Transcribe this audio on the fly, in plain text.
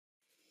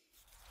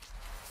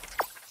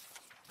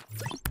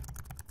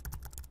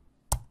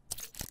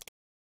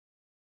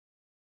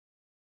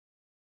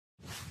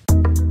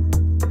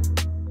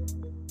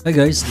Hi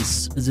guys,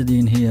 this is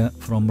Zadine here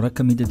from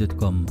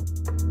Raqmedia.com.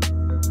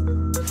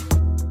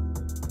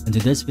 In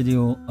today's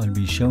video, I'll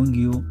be showing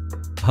you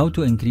how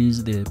to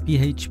increase the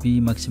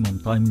PHP maximum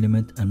time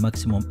limit and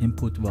maximum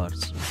input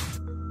vars.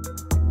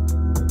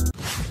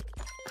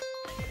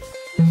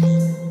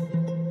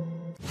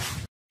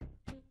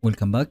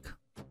 Welcome back.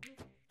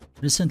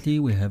 Recently,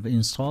 we have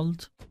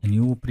installed a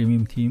new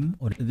premium theme,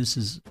 or this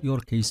is your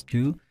case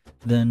too.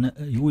 Then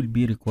you will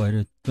be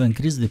required to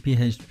increase the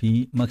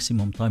PHP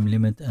maximum time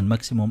limit and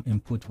maximum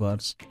input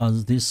vars,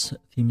 as these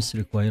themes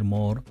require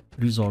more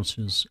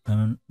resources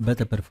and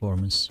better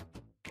performance.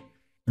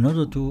 In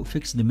order to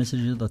fix the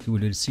message that you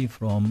will receive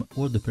from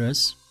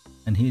WordPress,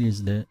 and here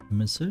is the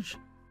message,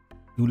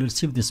 you will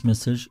receive this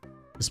message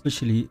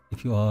especially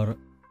if you are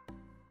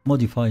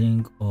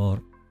modifying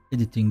or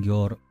editing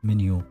your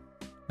menu.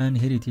 And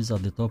here it is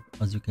at the top,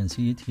 as you can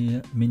see it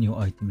here, menu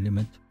item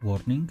limit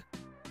warning.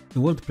 The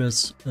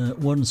WordPress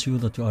warns you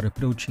that you are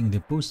approaching the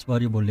post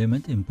variable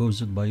limit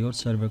imposed by your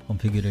server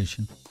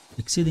configuration.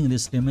 Exceeding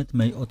this limit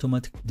may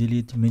automatically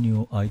delete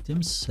menu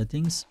items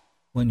settings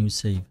when you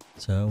save.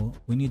 So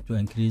we need to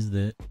increase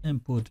the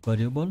input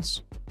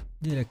variables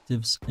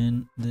directives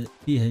in the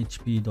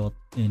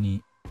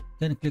php.ini. You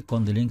can click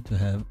on the link to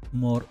have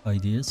more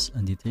ideas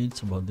and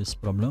details about this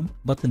problem,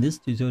 but in this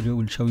tutorial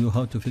we'll show you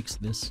how to fix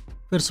this.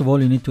 First of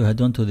all, you need to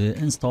head on to the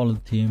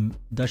installed theme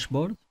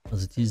dashboard,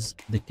 as it is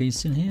the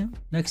case in here.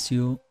 Next,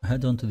 you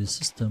head on to the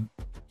system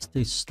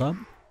status tab.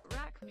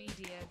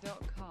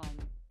 Raqmedia.com.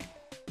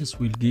 This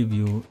will give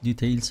you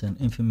details and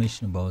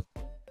information about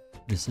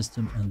the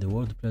system and the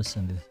WordPress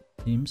and the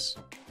themes.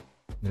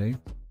 Great.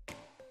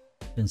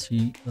 You can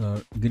see there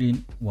are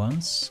green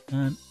ones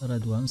and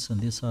red ones,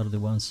 and these are the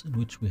ones in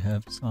which we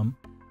have some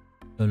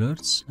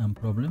alerts and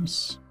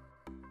problems.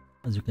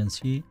 As you can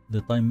see,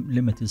 the time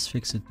limit is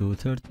fixed to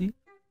 30,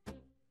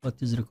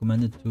 but is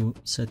recommended to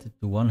set it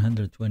to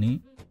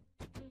 120,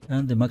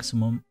 and the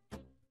maximum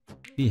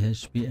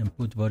PHP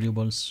input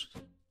variables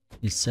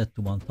is set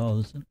to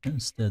 1000.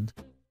 Instead,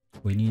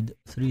 we need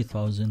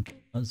 3000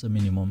 as a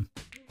minimum.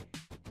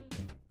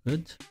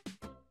 Good.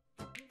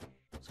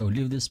 So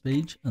leave this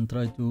page and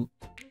try to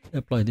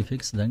apply the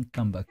fix, then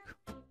come back.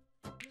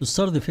 To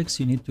start the fix,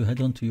 you need to head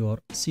on to your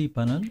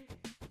cPanel,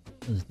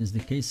 as it is the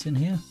case in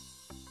here.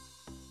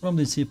 From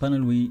the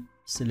cPanel, we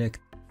select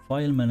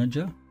File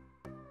Manager.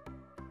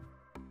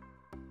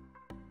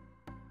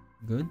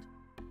 Good.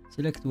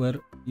 Select where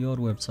your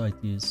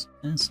website is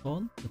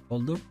installed, the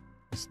folder.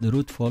 It's the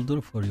root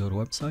folder for your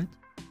website.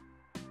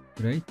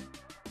 Great.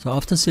 So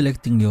after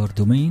selecting your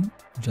domain,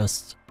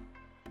 just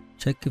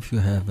check if you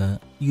have a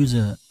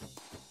user.ini.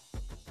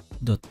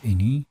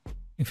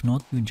 If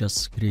not, you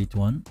just create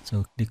one.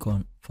 So click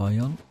on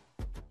File,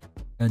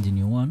 add a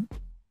new one.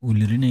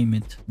 We'll rename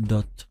it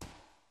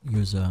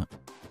 .user.ini.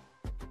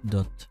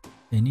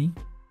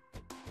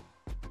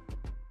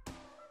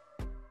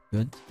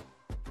 Good.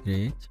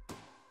 Great.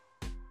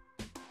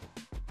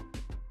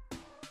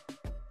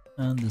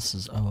 And this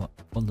is our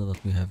folder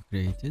that we have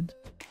created.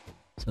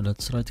 So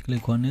let's right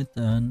click on it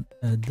and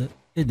add the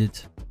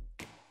edit.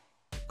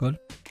 Cool.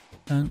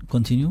 And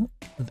continue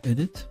with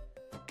edit.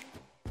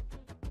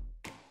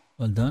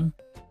 Well done.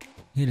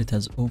 Here it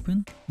has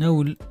opened. Now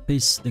we'll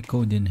paste the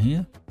code in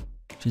here,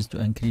 which is to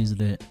increase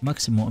the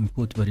maximum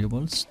input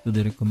variables to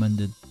the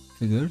recommended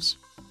figures.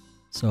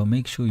 So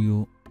make sure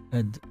you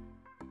add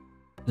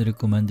the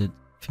recommended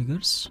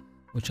figures,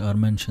 which are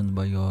mentioned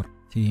by your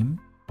theme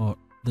or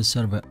the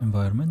server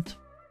environment.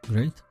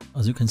 Great.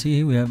 As you can see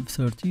here, we have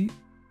 30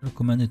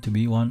 recommended to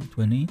be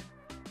 120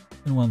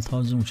 and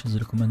 1000, which is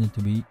recommended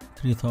to be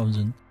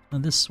 3000,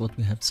 and this is what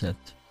we have set.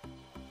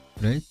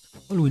 Great.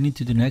 All we need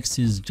to do next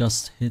is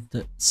just hit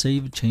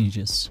save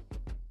changes.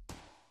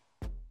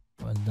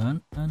 Well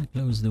done, and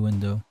close the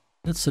window.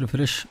 Let's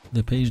refresh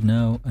the page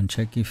now and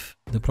check if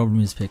the problem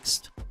is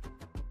fixed.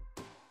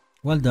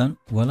 Well done.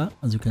 Voila,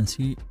 as you can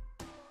see,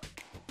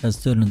 it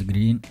has turned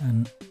green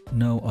and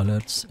no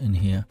alerts in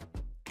here.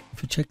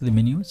 If you check the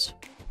menus,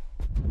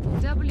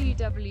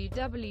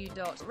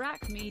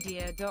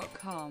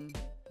 www.raqmedia.com.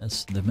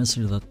 that's the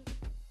message that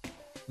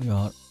we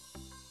are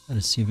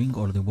receiving,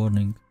 or the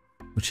warning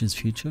which is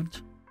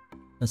featured.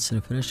 Let's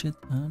refresh it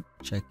and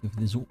check if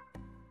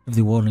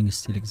the warning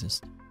still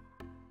exists.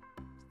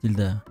 Still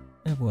there.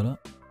 And voila,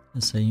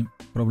 the same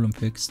problem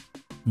fixed.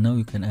 Now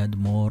you can add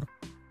more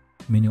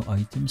menu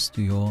items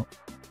to your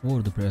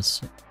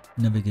WordPress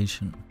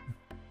navigation.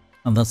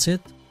 And that's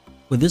it.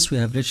 With this, we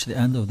have reached the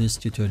end of this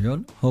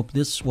tutorial. Hope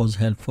this was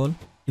helpful.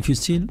 If you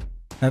still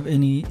have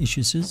any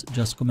issues,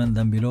 just comment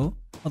them below.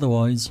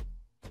 Otherwise,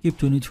 keep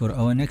tuned for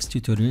our next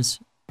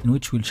tutorials, in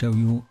which we'll show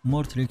you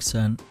more tricks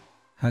and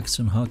hacks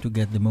on how to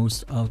get the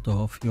most out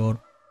of your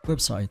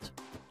website.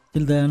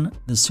 Till then,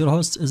 this is your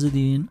host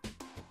Zadine.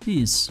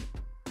 Peace.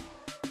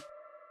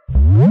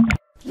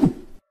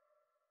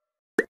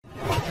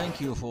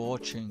 Thank you for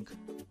watching.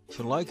 If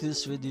you like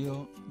this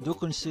video, do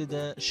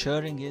consider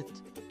sharing it.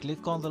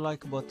 Click on the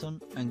like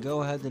button and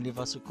go ahead and leave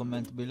us a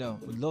comment below.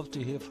 We'd love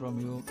to hear from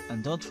you,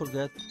 and don't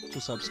forget to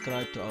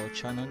subscribe to our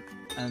channel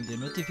and the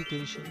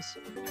notifications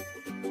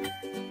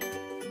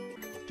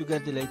to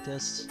get the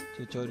latest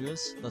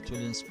tutorials that will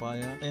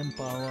inspire,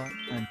 empower,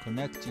 and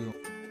connect you.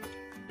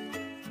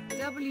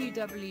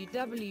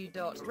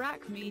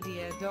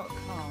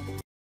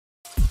 www.raqmedia.com